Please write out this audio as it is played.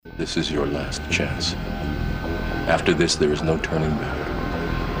This is your last chance. After this, there is no turning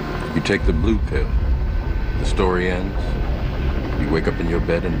back. You take the blue pill. The story ends. You wake up in your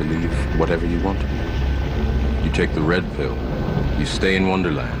bed and believe whatever you want to believe. You take the red pill. You stay in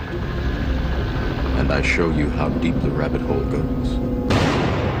Wonderland. And I show you how deep the rabbit hole goes.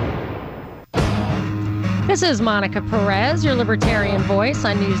 This is Monica Perez, your libertarian voice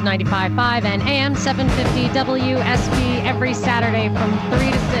on News 95.5 and AM 750 WSB every Saturday from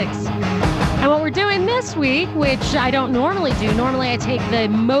 3 to 6. And what we're doing this week, which I don't normally do, normally I take the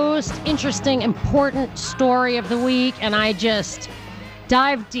most interesting, important story of the week and I just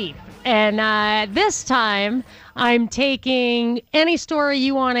dive deep. And this time, I'm taking any story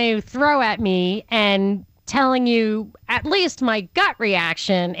you want to throw at me and telling you at least my gut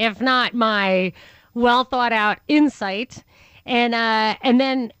reaction, if not my well-thought-out insight. And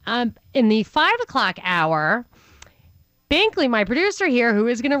then in the 5 o'clock hour, Binkley, my producer here, who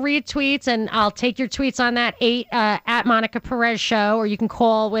is going to read tweets, and I'll take your tweets on that, at Monica Perez Show, or you can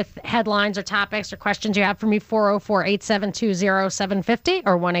call with headlines or topics or questions you have for me, 404-872-0750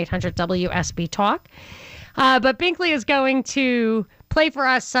 or 1-800-WSB-TALK. But Binkley is going to play for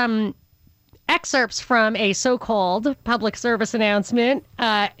us some excerpts from a so-called public service announcement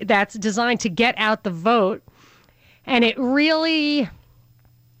that's designed to get out the vote. And it really,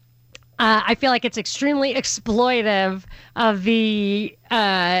 I feel like it's extremely exploitive of the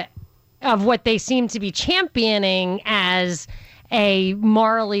of what they seem to be championing as a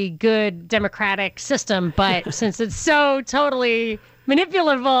morally good democratic system. But since it's so totally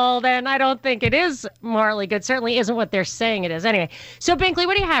manipulable, then I don't think it is morally good. Certainly isn't what they're saying it is. Anyway, so Binkley,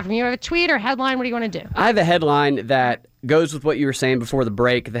 what do you have from you? Have a tweet or headline? What do you want to do? I have a headline that goes with what you were saying before the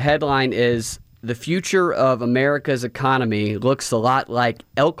break. The headline is, "The future of America's economy looks a lot like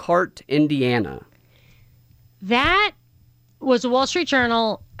Elkhart, Indiana." That was a Wall Street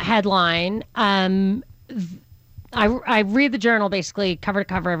Journal headline. I read the Journal basically cover to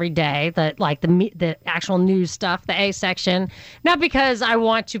cover every day, the actual news stuff, the A section, not because I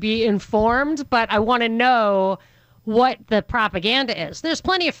want to be informed, but I want to know what the propaganda is. There's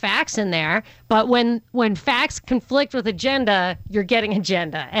plenty of facts in there, but when facts conflict with agenda, you're getting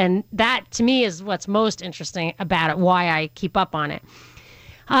agenda. And that, to me, is what's most interesting about it, why I keep up on it.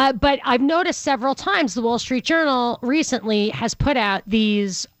 But I've noticed several times the Wall Street Journal recently has put out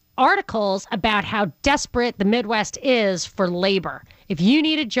these articles about how desperate the Midwest is for labor. If you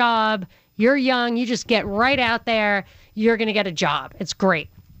need a job, you're young, you just get right out there, you're going to get a job. It's great.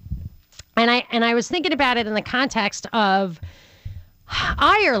 And I was thinking about it in the context of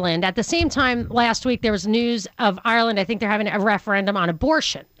Ireland. At the same time, last week there was news of Ireland. I think they're having a referendum on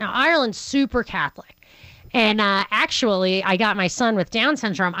abortion. Now, Ireland's super Catholic. And actually, I got my son with Down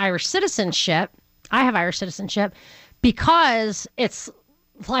syndrome Irish citizenship. I have Irish citizenship because it's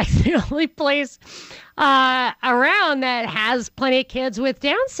like the only place around that has plenty of kids with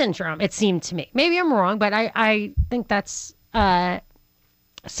Down syndrome, it seemed to me. Maybe I'm wrong, but I think that's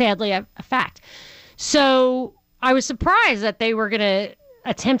sadly a fact. So I was surprised that they were going to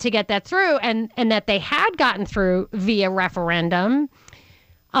attempt to get that through and that they had gotten through via referendum.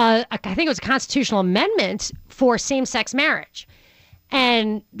 I think it was a constitutional amendment for same-sex marriage.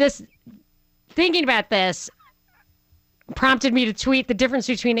 And thinking about this prompted me to tweet the difference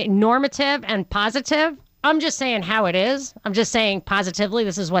between normative and positive. I'm just saying how it is. I'm just saying positively,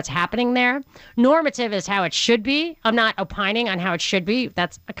 this is what's happening there. Normative is how it should be. I'm not opining on how it should be.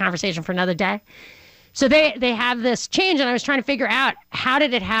 That's a conversation for another day. So they have this change, and I was trying to figure out, how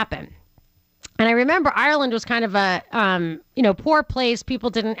did it happen? And I remember Ireland was kind of a poor place. People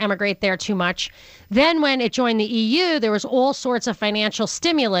didn't emigrate there too much. Then when it joined the EU, there was all sorts of financial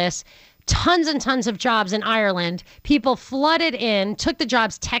stimulus, tons and tons of jobs in Ireland. People flooded in, took the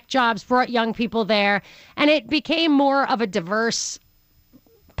jobs, tech jobs, brought young people there, and it became more of a diverse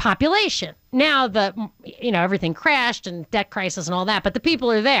population. Now everything crashed and debt crisis and all that, but the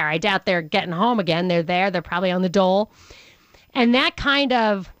people are there. I doubt they're getting home again. They're there. They're probably on the dole. And that kind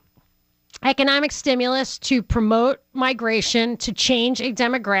of economic stimulus to promote migration, to change a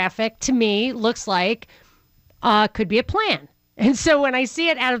demographic, to me, looks like could be a plan. And so when I see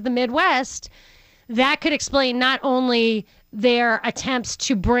it out of the Midwest, that could explain not only their attempts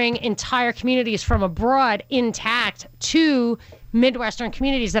to bring entire communities from abroad intact to Midwestern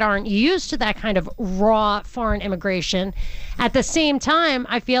communities that aren't used to that kind of raw foreign immigration. At the same time,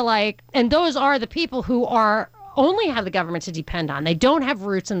 I feel like, and those are the people who only have the government to depend on. They don't have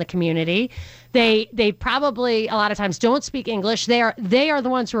roots in the community. They probably a lot of times don't speak English. They are the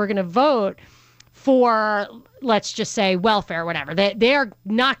ones who are going to vote for, let's just say, welfare or whatever. They are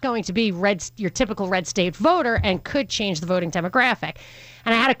not going to be your typical red state voter and could change the voting demographic.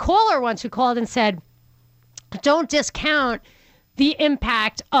 And I had a caller once who called and said, don't discount the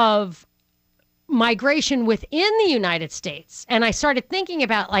impact of migration within the United States. And I started thinking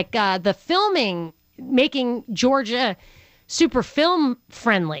about like the filming, making Georgia super film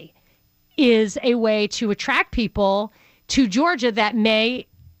friendly is a way to attract people to Georgia that may,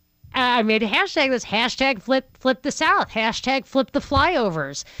 I made a hashtag this, hashtag flip the South, hashtag flip the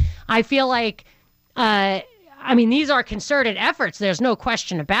flyovers. I feel like, these are concerted efforts. There's no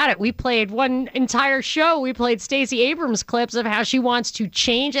question about it. We played one entire show. We played Stacey Abrams clips of how she wants to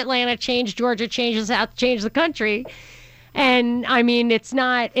change Atlanta, change Georgia, change the South, change the country. And I mean, it's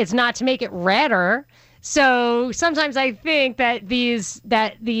not to make it redder. So sometimes I think that these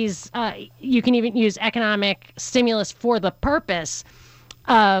you can even use economic stimulus for the purpose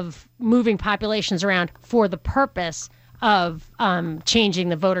of moving populations around, for the purpose of changing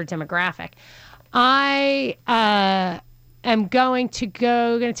the voter demographic. I am going to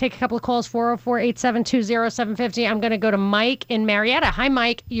take a couple of calls, 404-872-0750. I'm going to go to Mike in Marietta. Hi,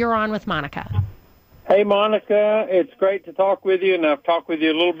 Mike. You're on with Monica. Hey, Monica. It's great to talk with you, and I've talked with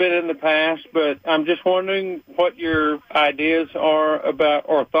you a little bit in the past, but I'm just wondering what your ideas are about,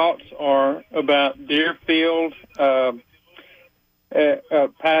 or thoughts are about Deerfield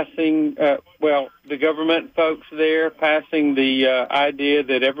passing, the government folks there passing the idea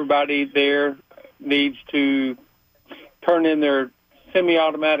that everybody there needs to turn in their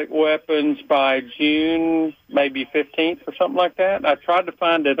semi-automatic weapons by June, maybe 15th or something like that. I tried to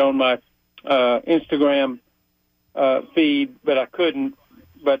find it on my Instagram feed, but I couldn't.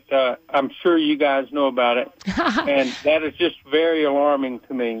 But I'm sure you guys know about it, and that is just very alarming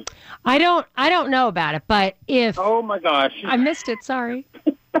to me. I don't know about it, but if my gosh, I missed it. Sorry.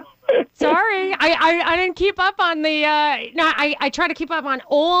 Sorry, I didn't keep up on the. I try to keep up on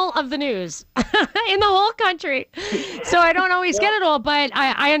all of the news in the whole country, so I don't always get it all. But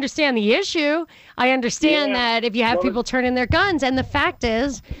I understand the issue. I understand that if you have people turn in their guns, and the fact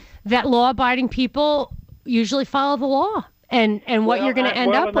is that law-abiding people usually follow the law, and what you're going to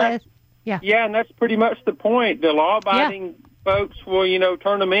end up with. Yeah, and that's pretty much the point. The law-abiding folks will,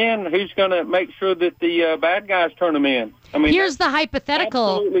 turn them in. Who's going to make sure that the bad guys turn them in? I mean, here's the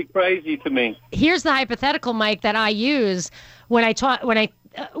hypothetical. Absolutely crazy to me. Here's the hypothetical, Mike, that I use when I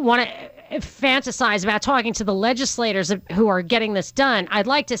want to fantasize about talking to the legislators who are getting this done. I'd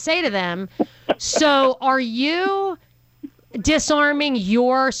like to say to them, so are you disarming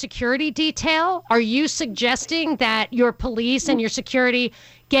your security detail? Are you suggesting that your police and your security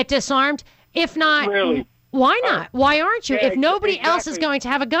get disarmed? If not, really? Why not? Why aren't you? If nobody else is going to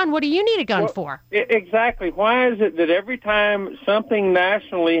have a gun, what do you need a gun for? Exactly. Why is it that every time something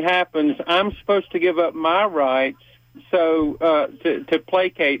nationally happens, I'm supposed to give up my rights to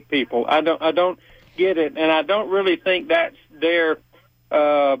placate people? I don't get it, and I don't really think that's their.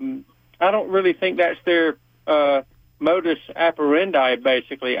 Modus operandi.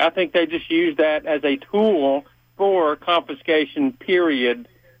 Basically, I think they just use that as a tool for confiscation. Period.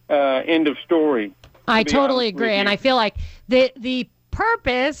 End of story. I totally agree, and I feel like the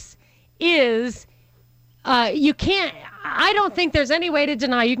purpose is you can't. I don't think there's any way to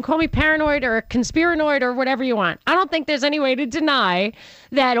deny. You can call me paranoid or conspiranoid or whatever you want. I don't think there's any way to deny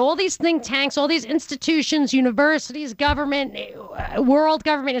that all these think tanks, all these institutions, universities, government, world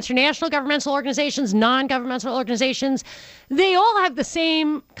government, international governmental organizations, non-governmental organizations, they all have the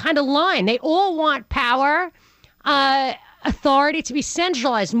same kind of line. They all want power. Authority to be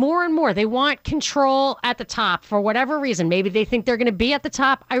centralized more and more. They want control at the top for whatever reason. Maybe they think they're going to be at the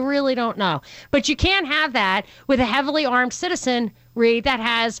top. I really don't know. But you can't have that with a heavily armed citizen, Reed, that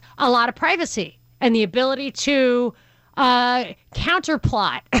has a lot of privacy and the ability to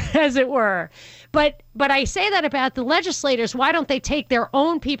counterplot, as it were. But I say that about the legislators. Why don't they take their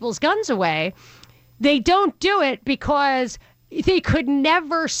own people's guns away? They don't do it because they could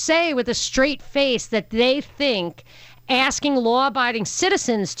never say with a straight face that they think asking law-abiding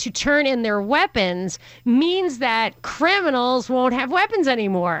citizens to turn in their weapons means that criminals won't have weapons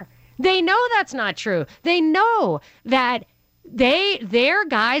anymore. They know that's not true. They know that their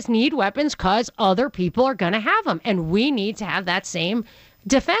guys need weapons because other people are going to have them, and we need to have that same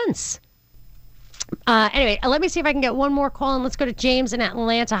defense. Anyway, let me see if I can get one more call, and let's go to James in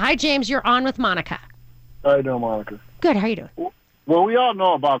Atlanta. Hi, James. You're on with Monica. How you doing, Monica? Good. How you doing? Well, we all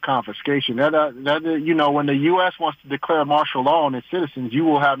know about confiscation. That when the U.S. wants to declare martial law on its citizens, you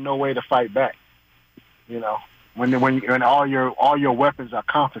will have no way to fight back. When all your weapons are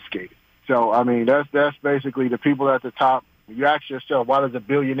confiscated. So I mean, that's basically the people at the top. You ask yourself, why does a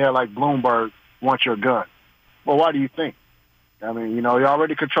billionaire like Bloomberg want your gun. Well, why do you think? I mean, you know, he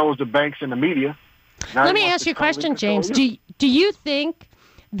already controls the banks and the media. Now Let me ask you a question, James. Do you think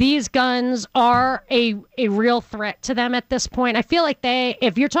these guns are a real threat to them at this point? I feel like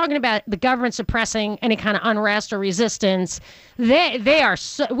if you're talking about the government suppressing any kind of unrest or resistance, we are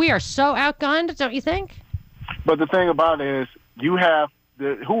so outgunned, don't you think? But the thing about it is, you have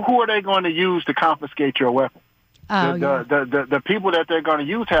who are they going to use to confiscate your weapon? The people that they're going to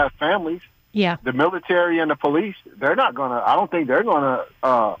use have families. Yeah. The military and the police, they're not going to, I don't think they're going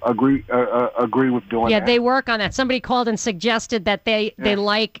to agree with doing that. Yeah, they work on that. Somebody called and suggested that they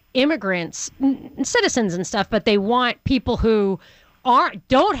like immigrants, citizens and stuff, but they want people who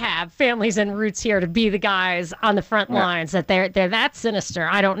don't have families and roots here to be the guys on the front lines, that they're that sinister.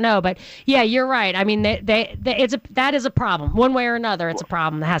 I don't know. But yeah, you're right. I mean, that is a problem. One way or another, it's a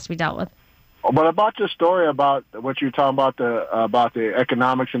problem that has to be dealt with. But about your story about what you're talking about the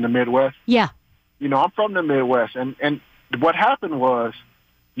economics in the Midwest. Yeah. You know, I'm from the Midwest, and what happened was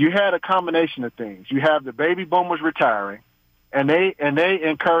you had a combination of things. You have the baby boomers retiring, and they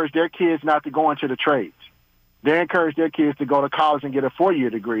encouraged their kids not to go into the trades. They encouraged their kids to go to college and get a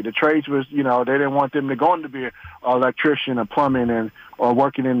 4-year degree. The trades was, you know, they didn't want them to go into be an electrician or plumbing or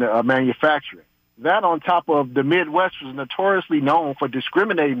working in the manufacturing. That on top of the Midwest was notoriously known for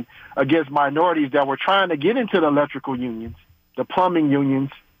discriminating against minorities that were trying to get into the electrical unions, the plumbing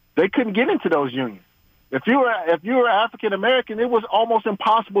unions. They couldn't get into those unions. If you were African American, it was almost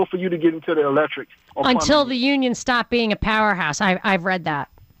impossible for you to get into the electric or until the union stopped being a powerhouse. I've read that.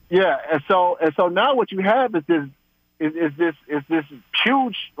 Yeah, and so now what you have is this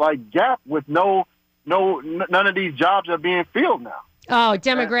huge like gap with none of these jobs are being filled now. Oh,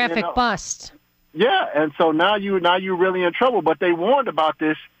 demographic bust. Yeah, and so now you're really in trouble. But they warned about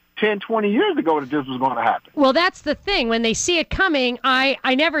this 10, 20 years ago that this was going to happen. Well, that's the thing. When they see it coming, I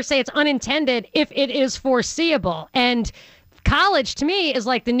never say it's unintended if it is foreseeable. And college, to me, is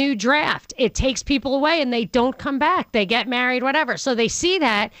like the new draft. It takes people away and they don't come back. They get married, whatever. So they see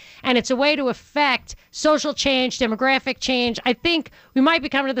that, and it's a way to affect social change, demographic change. I think we might be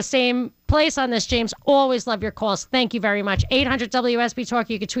coming to the same place on this, James. Always love your calls. Thank you very much. 800 WSB Talk.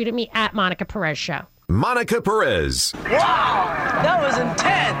 You can tweet at me at Monica Perez Show. Monica Perez. Wow, that was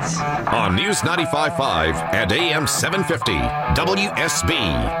intense. On News 95.5 and AM 750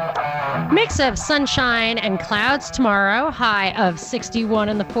 WSB. Mix of sunshine and clouds tomorrow. High of 61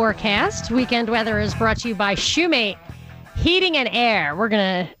 in the forecast. Weekend weather is brought to you by Shoemate Heating and Air. We're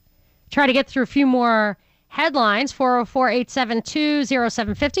going to try to get through a few more headlines.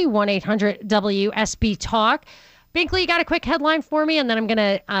 404-872-0750, 1-800-WSB Talk. Binkley, you got a quick headline for me, and then I'm going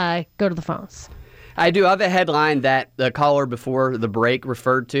to go to the phones. I do. I have a headline that the caller before the break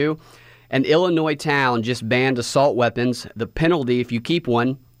referred to. An Illinois town just banned assault weapons. The penalty, if you keep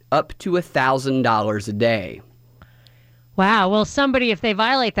one, up to $1,000 a day. Wow. Well, somebody, if they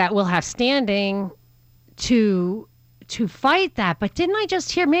violate that, will have standing to fight that. But didn't I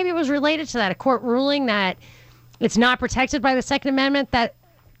just hear, maybe it was related to that, a court ruling that it's not protected by the Second Amendment?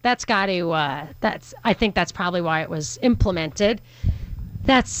 That's got to, I think that's probably why it was implemented.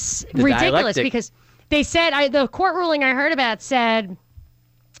 That's ridiculous because they said, the court ruling I heard about said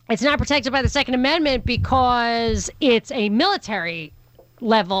it's not protected by the Second Amendment because it's a military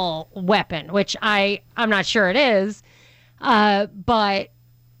level weapon, which I'm not sure it is. But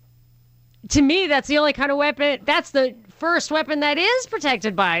to me, that's the only kind of weapon. That's the first weapon that is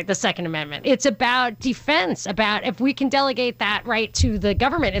protected by the Second Amendment. It's about defense, about if we can delegate that right to the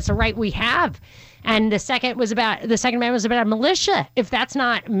government, it's a right we have. And the Second Amendment was about a militia. If that's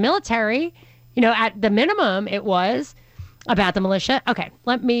not military, at the minimum, it was about the militia. Okay,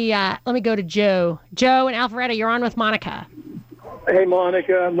 let me go to Joe. Joe in Alpharetta, you're on with Monica. Hey,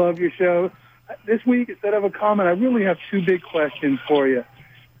 Monica, I love your show. This week, instead of a comment, I really have two big questions for you.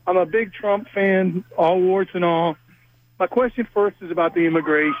 I'm a big Trump fan, all warts and all. My question first is about the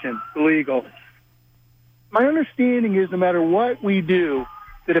immigration, the legal. My understanding is no matter what we do,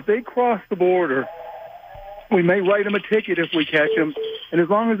 that if they cross the border, we may write them a ticket if we catch them, and as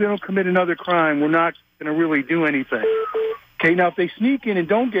long as they don't commit another crime, we're not going to really do anything. Okay, now if they sneak in and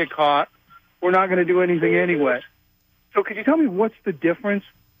don't get caught, we're not going to do anything anyway. So could you tell me what's the difference?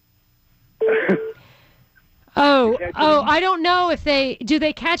 I don't know if they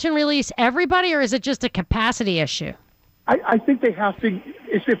catch and release everybody, or is it just a capacity issue? I think they have to,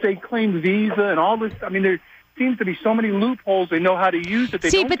 if they claim visa and all this. I mean, there seems to be so many loopholes they know how to use it.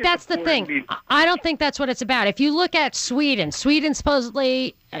 See, but that's the thing. I don't think that's what it's about. If you look at Sweden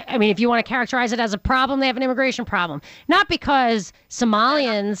supposedly, I mean, if you want to characterize it as a problem, they have an immigration problem. Not because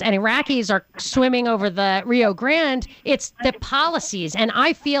Somalians and Iraqis are swimming over the Rio Grande. It's the policies. And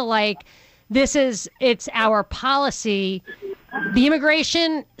I feel like it's our policy. The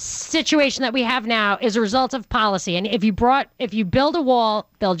immigration situation that we have now is a result of policy. And if you build a wall,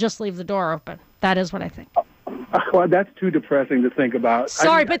 they'll just leave the door open. That is what I think. Well, that's too depressing to think about.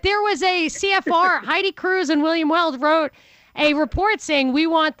 Sorry, but there was a CFR, Heidi Cruz and William Weld wrote a report saying we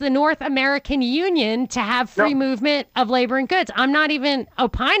want the North American Union to have free movement of labor and goods. I'm not even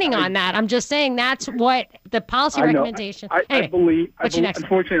opining on that. I'm just saying that's what the policy recommendation.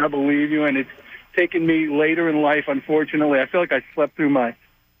 Unfortunately, I believe you, and it's taken me later in life, unfortunately. I feel like I slept through my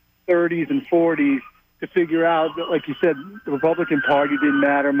 30s and 40s to figure out that, like you said, the Republican Party didn't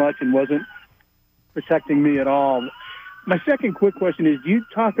matter much and wasn't protecting me at all. My second quick question is, do you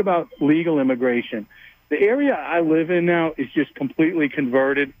talk about legal immigration? The area I live in now is just completely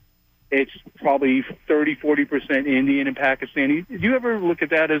converted. It's probably 30-40% Indian and Pakistani. Do you ever look at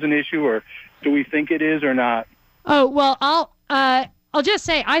that as an issue, or do we think it is or not? Oh, well, I'll just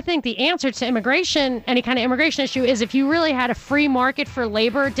say I think the answer to immigration, any kind of immigration issue, is if you really had a free market for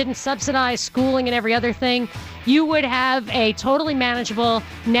labor, didn't subsidize schooling and every other thing, you would have a totally manageable,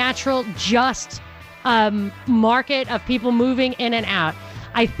 natural, just market of people moving in and out.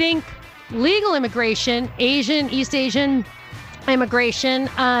 I think legal immigration, East Asian immigration,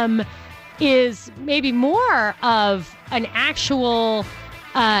 is maybe more of an actual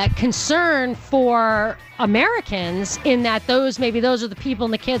concern for Americans, in that those are the people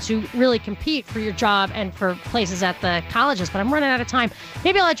and the kids who really compete for your job and for places at the colleges. But I'm running out of time.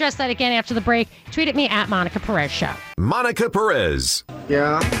 Maybe I'll address that again after the break. Tweet at me at Monica Perez Show. Monica Perez.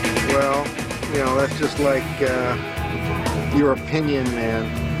 Yeah, well, that's just like your opinion,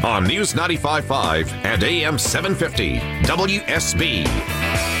 man. On News 95.5 and AM 750, WSB.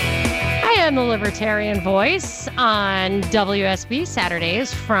 I am the Libertarian Voice on WSB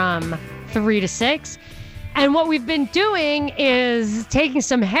Saturdays from 3 to 6. And what we've been doing is taking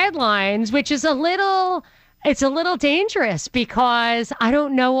some headlines, which is a little dangerous because I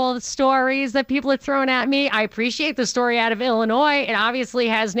don't know all the stories that people are throwing at me. I appreciate the story out of Illinois. It obviously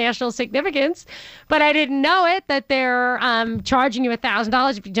has national significance, but I didn't know it, that they're charging you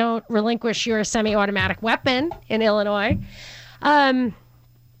 $1,000 if you don't relinquish your semi-automatic weapon in Illinois. And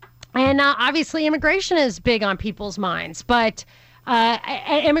obviously immigration is big on people's minds, but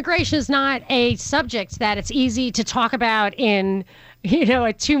immigration is not a subject that it's easy to talk about in, a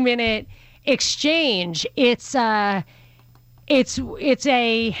 2-minute exchange. It's a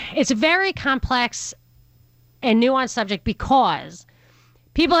very complex and nuanced subject because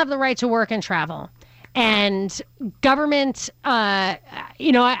people have the right to work and travel, and government, I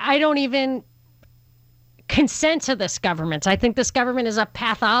don't even consent to this government. I think this government is a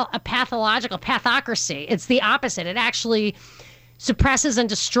pathological pathocracy. It's the opposite. It actually suppresses and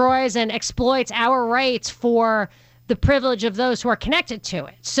destroys and exploits our rights for the privilege of those who are connected to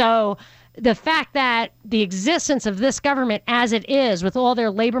it. So the fact that the existence of this government as it is, with all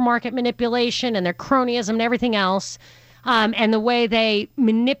their labor market manipulation and their cronyism and everything else, and the way they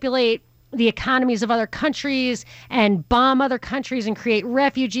manipulate the economies of other countries and bomb other countries and create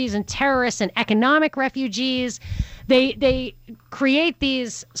refugees and terrorists and economic refugees, they create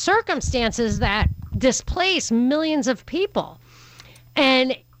these circumstances that displace millions of people.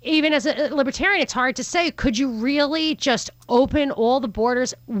 And even as a libertarian, it's hard to say, could you really just open all the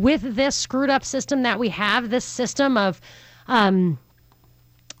borders with this screwed up system that we have, this system of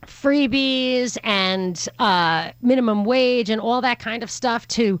freebies and minimum wage and all that kind of stuff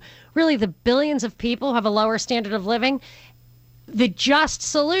to really the billions of people who have a lower standard of living? The just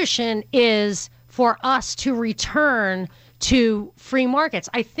solution is for us to return to free markets.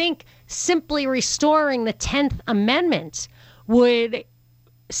 I think simply restoring the 10th Amendment would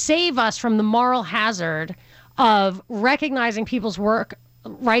save us from the moral hazard of recognizing people's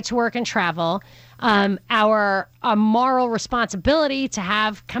right to work and travel, our moral responsibility to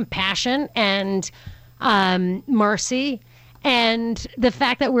have compassion and mercy, and the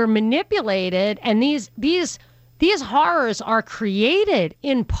fact that we're manipulated, and these horrors are created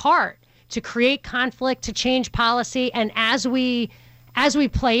in part to create conflict, to change policy, and as we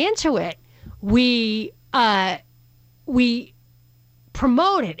play into it, we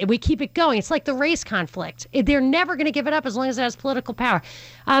promote it and we keep it going. It's like the race conflict. They're never going to give it up as long as it has political power.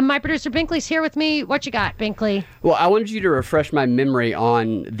 My producer Binkley's here with me. What you got, Binkley? Well, I wanted you to refresh my memory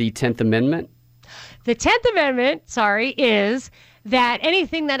on the 10th Amendment. The 10th Amendment, is that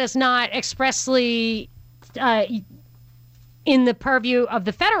anything that is not expressly in the purview of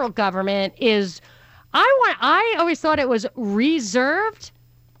the federal government is, I always thought it was reserved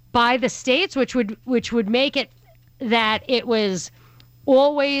by the states, which would make it that it was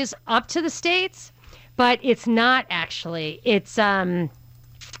always up to the states, but it's not actually. It's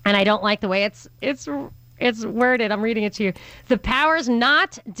and I don't like the way it's worded. I'm reading it to you. The powers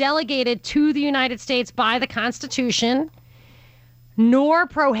not delegated to the United States by the Constitution, nor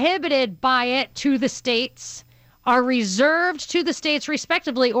prohibited by it to the states, are reserved to the states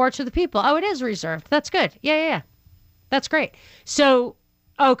respectively or to the people. Oh, it is reserved. That's good. Yeah. That's great. So,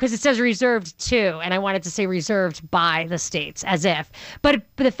 because it says reserved to, and I wanted to say reserved by the states, as if. But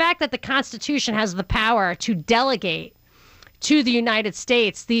the fact that the Constitution has the power to delegate to the United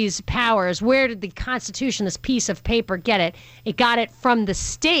States these powers, where did the Constitution, this piece of paper, get it? It got it from the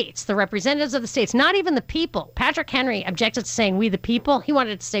states, the representatives of the states, not even the people. Patrick Henry objected to saying we the people. He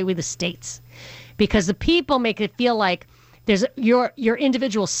wanted to say we the states, because the people make it feel like there's your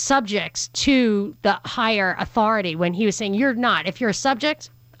individual subjects to the higher authority, when he was saying you're not. If you're a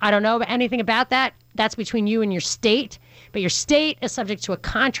subject, I don't know anything about that. That's between you and your state, but your state is subject to a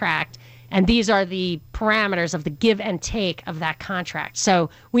contract. And these are the parameters of the give and take of that contract. So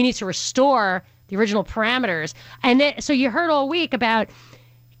we need to restore the original parameters. And then, so you heard all week about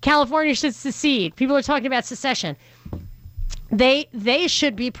California should secede. People are talking about secession. They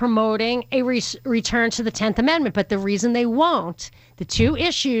should be promoting a return to the 10th Amendment. But the reason they won't, the two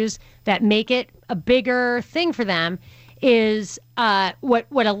issues that make it a bigger thing for them, is what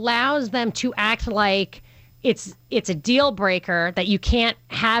allows them to act like it's a deal breaker, that you can't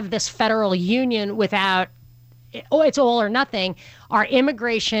have this federal union without, it's all or nothing, are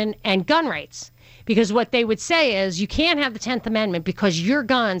immigration and gun rights. Because what they would say is you can't have the 10th Amendment because your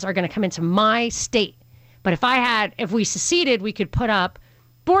guns are going to come into my state. But if we seceded, we could put up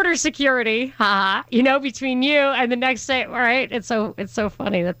border security, between you and the next state, right? It's so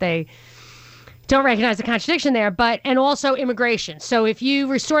funny that they don't recognize the contradiction there, and also immigration. So if you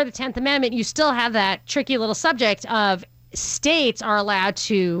restore the 10th Amendment, you still have that tricky little subject of states are allowed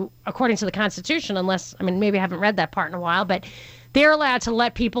to, according to the Constitution, maybe I haven't read that part in a while, but they're allowed to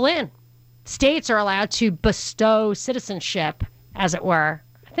let people in. States are allowed to bestow citizenship, as it were.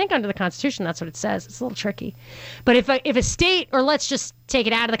 I think under the Constitution, that's what it says. It's a little tricky. But if a state, or let's just take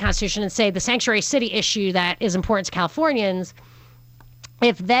it out of the Constitution and say the sanctuary city issue that is important to Californians,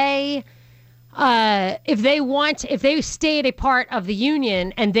 if they stayed a part of the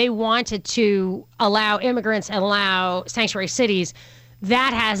union and they wanted to allow immigrants and allow sanctuary cities,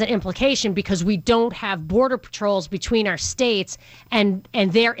 that has an implication because we don't have border patrols between our states, and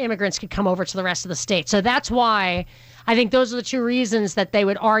their immigrants could come over to the rest of the state. So that's why I think those are the two reasons that they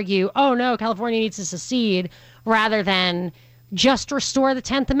would argue, oh no, California needs to secede, rather than just restore the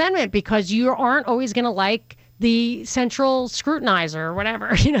 10th Amendment, because you aren't always going to like the central scrutinizer or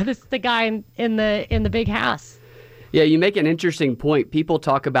whatever, the guy in the big house. Yeah, you make an interesting point. People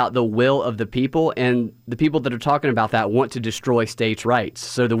talk about the will of the people, and the people that are talking about that want to destroy states' rights.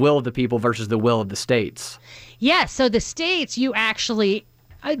 So the will of the people versus the will of the states. Yeah, so the states, you actually,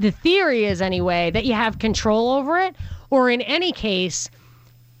 the theory is anyway, that you have control over it, or in any case,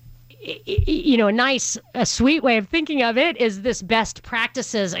 a sweet way of thinking of it is this best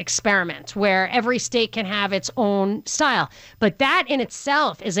practices experiment where every state can have its own style. But that in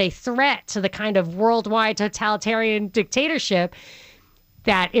itself is a threat to the kind of worldwide totalitarian dictatorship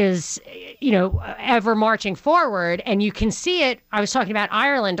that is, ever marching forward. And you can see it. I was talking about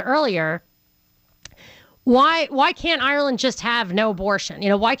Ireland earlier. Why can't Ireland just have no abortion?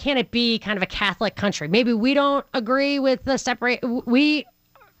 Why can't it be kind of a Catholic country? Maybe we don't agree with we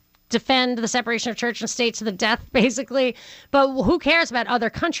defend the separation of church and state to the death, basically. But who cares about other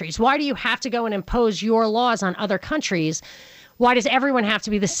countries? Why do you have to go and impose your laws on other countries? Why does everyone have to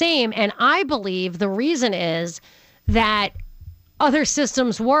be the same? And I believe the reason is that other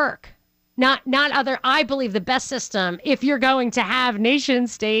systems work. Not other. I believe the best system, if you're going to have nation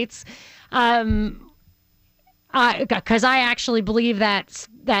states, because I actually believe that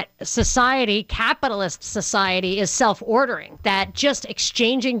society, capitalist society, is self-ordering, that just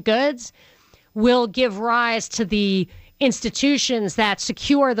exchanging goods will give rise to the institutions that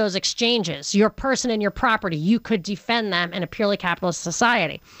secure those exchanges. Your person and your property, you could defend them in a purely capitalist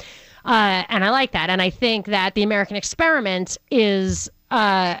society. And I like that. And I think that the American experiment is,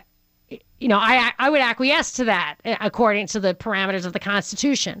 I would acquiesce to that according to the parameters of the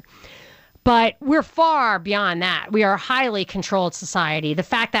Constitution. But we're far beyond that. We are a highly controlled society. The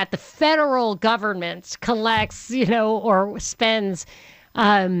fact that the federal government collects, or spends,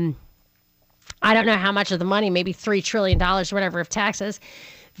 I don't know how much of the money, maybe $3 trillion or whatever of taxes,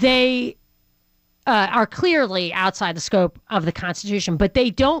 they are clearly outside the scope of the Constitution. But they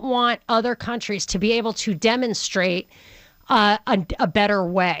don't want other countries to be able to demonstrate a better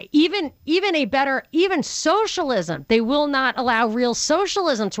way, even socialism. They will not allow real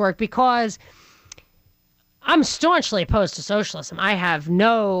socialism to work because I'm staunchly opposed to socialism.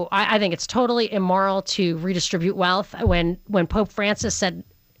 I think it's totally immoral to redistribute wealth. When Pope Francis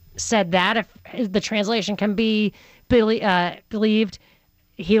said that, if the translation can be believed,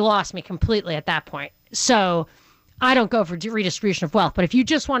 he lost me completely at that point. So I don't go for redistribution of wealth. But if you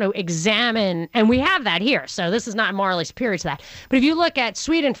just want to examine, and we have that here, so this is not morally superior to that. But if you look at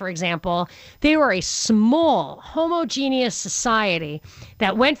Sweden, for example, they were a small, homogeneous society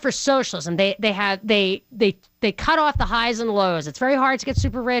that went for socialism. They cut off the highs and lows. It's very hard to get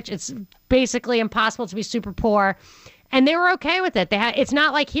super rich. It's basically impossible to be super poor. And they were okay with it. It's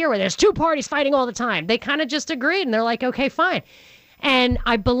not like here where there's two parties fighting all the time. They kind of just agreed, and they're like, okay, fine. And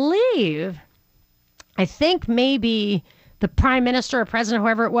I think maybe the prime minister or president,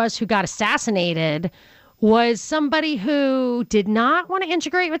 whoever it was, who got assassinated was somebody who did not want to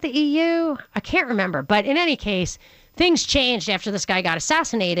integrate with the EU. I can't remember. But in any case, things changed after this guy got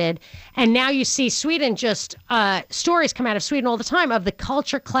assassinated. And now you see Sweden stories come out of Sweden all the time of the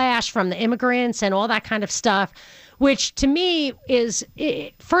culture clash from the immigrants and all that kind of stuff, which to me is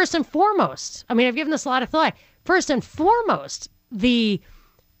first and foremost. I mean, I've given this a lot of thought. First and foremost, the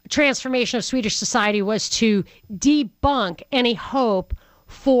transformation of Swedish society was to debunk any hope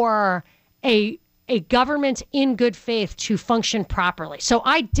for a government in good faith to function properly. So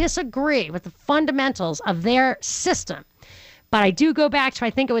I disagree with the fundamentals of their system. But I do go back to, I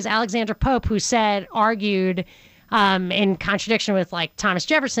think it was Alexander Pope who argued in contradiction with like Thomas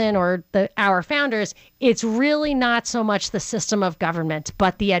Jefferson or our founders, it's really not so much the system of government,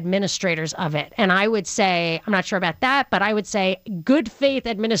 but the administrators of it. And I would say, I'm not sure about that, but I would say good faith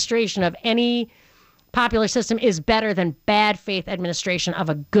administration of any popular system is better than bad faith administration of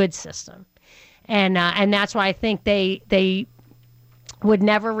a good system. And that's why I think they would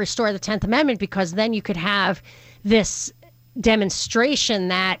never restore the 10th Amendment, because then you could have this demonstration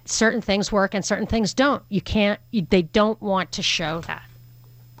that certain things work and certain things don't. They don't want to show that.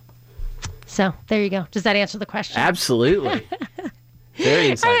 So there you go. Does that answer the question? Absolutely.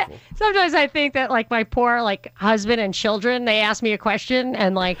 Very insightful. Sometimes I think that like my poor husband and children, they ask me a question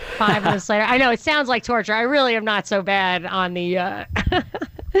and 5 minutes later, I know it sounds like torture. I really am not so bad on the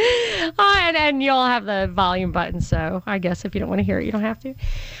and you'll have the volume button, so I guess if you don't want to hear it, you don't have to.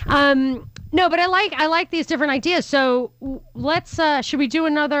 No, but I like these different ideas. So let's should we do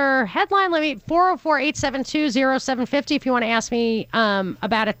another headline? 404-872-0750 if you want to ask me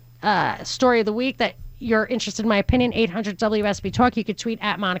about a story of the week that you're interested in my opinion. 800 WSB Talk. You could tweet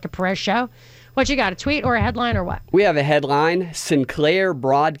at Monica Perez Show. What you got, a tweet or a headline or what? We have a headline. Sinclair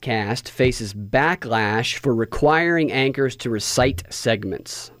Broadcast faces backlash for requiring anchors to recite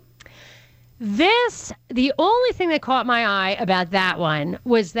segments. The only thing that caught my eye about that one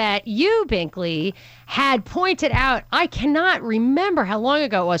was that you, Binkley, had pointed out, I cannot remember how long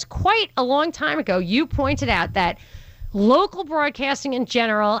ago it was, quite a long time ago, you pointed out that local broadcasting in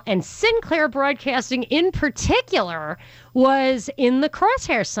general and Sinclair Broadcasting in particular was in the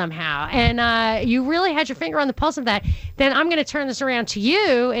crosshairs somehow. And you really had your finger on the pulse of that. Then I'm going to turn this around to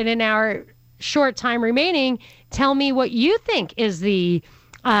you, and in our short time remaining, tell me what you think is the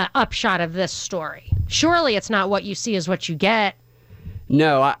upshot of this story. Surely it's not what you see is what you get.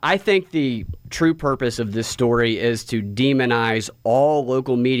 No, I think the true purpose of this story is to demonize all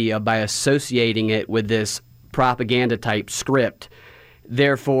local media by associating it with this propaganda type script.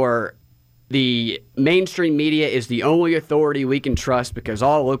 Therefore, the mainstream media is the only authority we can trust because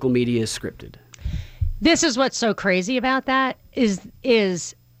all local media is scripted. This is what's so crazy about that is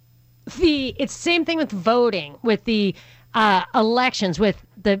it's the same thing with voting, with the elections, with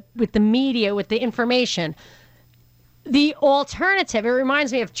the media, with the information. The alternative, it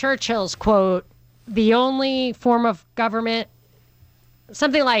reminds me of Churchill's quote, the only form of government,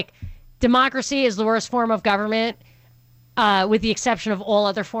 something like democracy is the worst form of government, with the exception of all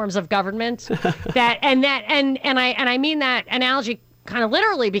other forms of government. I mean that analogy kind of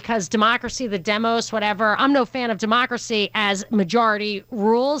literally, because democracy, the demos, whatever, I'm no fan of democracy as majority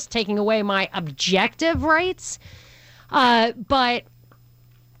rules, taking away my objective rights. But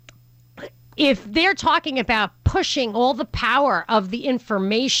if they're talking about pushing all the power of the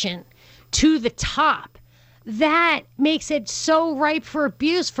information to the top, that makes it so ripe for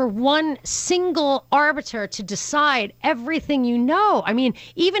abuse for one single arbiter to decide everything you know. I mean,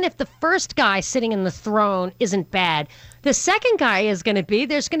 even if the first guy sitting in the throne isn't bad, the second guy is going to be.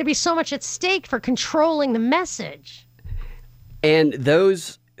 There's going to be so much at stake for controlling the message. And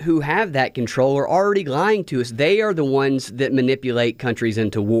those who have that control are already lying to us. They are the ones that manipulate countries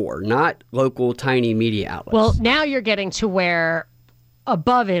into war, not local tiny media outlets. Well, now you're getting to where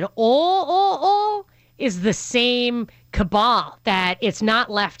above it all is the same cabal, that it's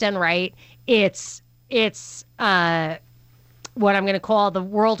not left and right. It's it's what I'm going to call the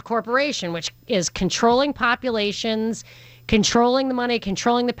World Corporation, which is controlling populations, controlling the money,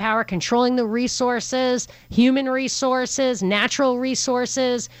 controlling the power, controlling the resources, human resources, natural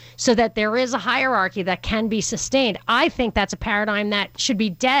resources, so that there is a hierarchy that can be sustained. I think that's a paradigm that should be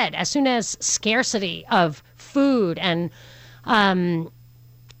dead as soon as scarcity of food and,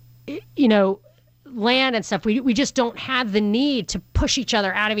 land and stuff. We just don't have the need to push each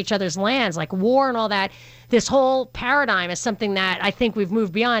other out of each other's lands, like war and all that. This whole paradigm is something that I think we've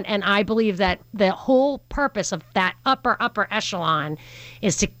moved beyond, and I believe that the whole purpose of that upper echelon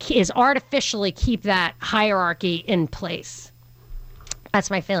is artificially keep that hierarchy in place. That's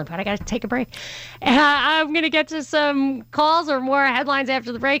my feeling, but I got to take a break. I'm going to get to some calls or more headlines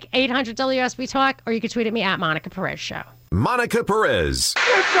after the break. 800 WSB Talk, or you can tweet at me at Monica Perez Show. Monica Perez.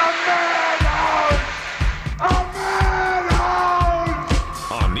 It's a madhouse! A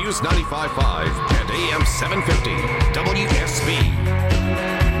madhouse! On News 95.5 and AM 750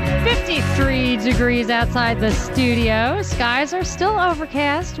 WSB. 53 degrees outside the studio. Skies are still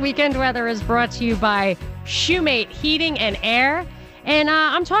overcast. Weekend weather is brought to you by Shoemate Heating and Air. And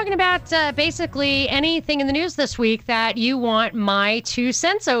I'm talking about basically anything in the news this week that you want my 2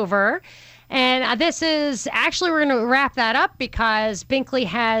 cents over. And this is actually, we're going to wrap that up because Binkley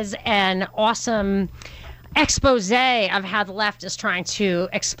has an awesome expose of how the left is trying to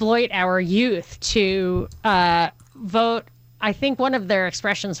exploit our youth to vote. I think one of their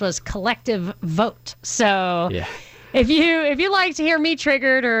expressions was collective vote. So yeah. If you like to hear me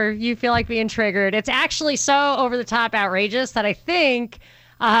triggered or you feel like being triggered, it's actually so over-the-top outrageous that I think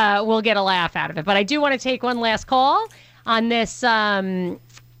we'll get a laugh out of it. But I do want to take one last call on this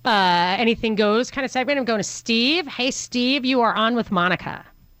anything goes kind of segment. I'm going to Steve. Hey, Steve, you are on with Monica.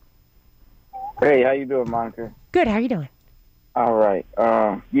 Hey, how you doing, Monica? Good. How are you doing? All right.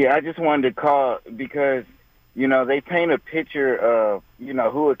 Yeah, I just wanted to call because, they paint a picture of,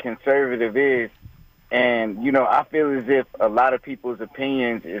 who a conservative is. And, I feel as if a lot of people's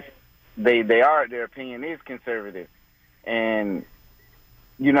opinions their opinion is conservative. And,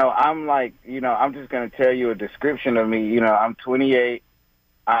 I'm like, I'm just going to tell you a description of me. I'm 28.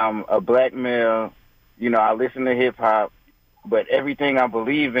 I'm a black male. I listen to hip hop, but everything I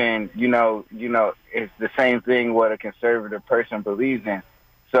believe in, it's the same thing what a conservative person believes in.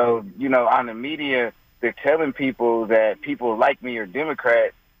 So, on the media, they're telling people that people like me are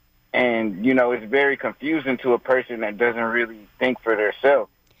Democrats, and, it's very confusing to a person that doesn't really think for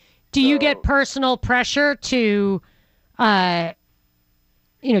themselves. Do you get personal pressure to,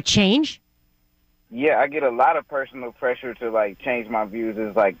 change? Yeah, I get a lot of personal pressure to, change my views.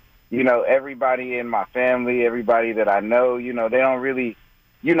 It's everybody in my family, everybody that I know, they don't really,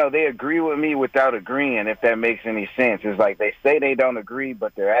 they agree with me without agreeing, if that makes any sense. It's like they say they don't agree,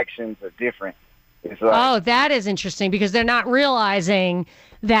 but their actions are different. It's like, oh, that is interesting because they're not realizing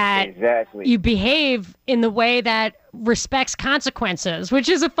that exactly. You behave in the way that respects consequences, which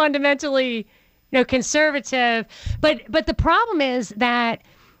is a fundamentally, conservative. But the problem is that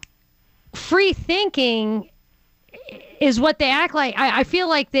free thinking is what they act like. I feel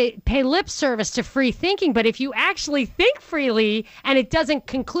like they pay lip service to free thinking, but if you actually think freely and it doesn't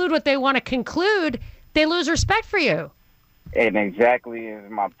conclude what they want to conclude, they lose respect for you. And exactly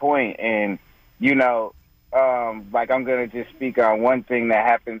is my point. And, I'm going to just speak on one thing that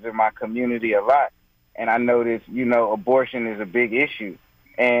happens in my community a lot. And I notice, abortion is a big issue.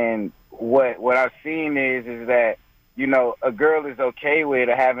 And what I've seen is that, a girl is okay with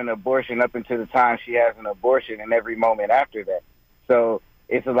having an abortion up until the time she has an abortion and every moment after that. So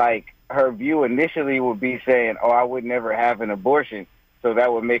it's like her view initially would be saying, oh, I would never have an abortion. So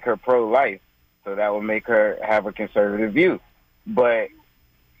that would make her pro-life. So that would make her have a conservative view. But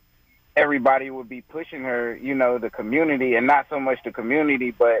everybody would be pushing her, the community, and not so much the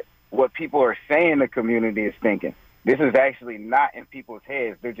community, but what people are saying the community is thinking. This is actually not in people's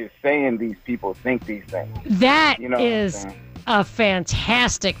heads. They're just saying these people think these things. That is a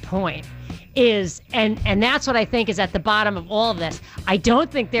fantastic point. And that's what I think is at the bottom of all of this. I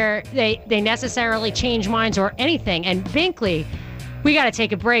don't think they necessarily change minds or anything. And Binkley, we got to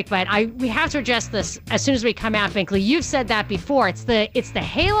take a break, but we have to address this as soon as we come out, Binkley. You've said that before. It's the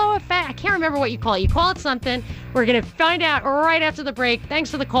halo effect. I can't remember what you call it. You call it something. We're going to find out right after the break. Thanks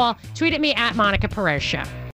for the call. Tweet at me at Monica Perez Show.